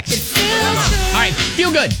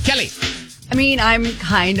Feel good. Kelly. I mean, I'm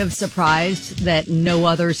kind of surprised that no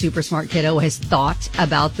other super smart kiddo has thought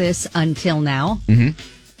about this until now.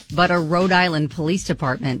 Mm-hmm. But a Rhode Island police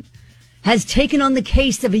department has taken on the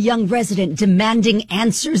case of a young resident demanding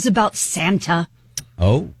answers about Santa.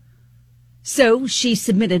 Oh. So she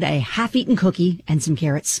submitted a half-eaten cookie and some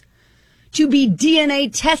carrots to be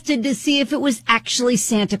DNA tested to see if it was actually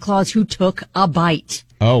Santa Claus who took a bite.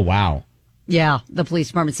 Oh, wow. Yeah, the police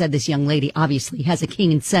department said this young lady obviously has a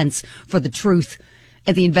keen sense for the truth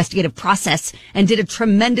and the investigative process and did a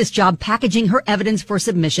tremendous job packaging her evidence for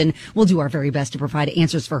submission. We'll do our very best to provide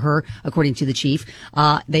answers for her, according to the chief.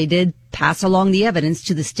 They did pass along the evidence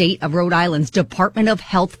to the state of Rhode Island's Department of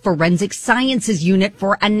Health Forensic Sciences Unit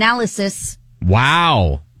for analysis.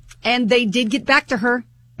 Wow. And they did get back to her.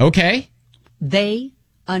 Okay. They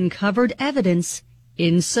uncovered evidence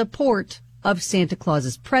in support of Santa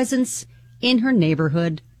Claus's presence in her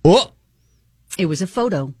neighborhood. Oh. It was a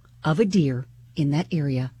photo of a deer in that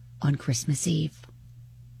area on Christmas Eve.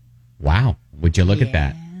 Wow. Would you look at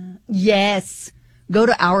that? Yes. Go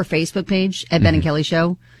to our Facebook page at Ben and Kelly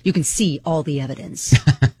Show. You can see all the evidence.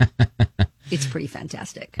 It's pretty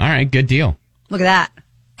fantastic. All right. Good deal. Look at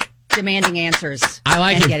that. Demanding answers. I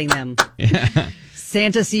like and it. Getting them.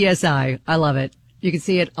 Santa CSI. I love it. You can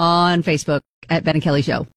see it on Facebook at Ben and Kelly Show.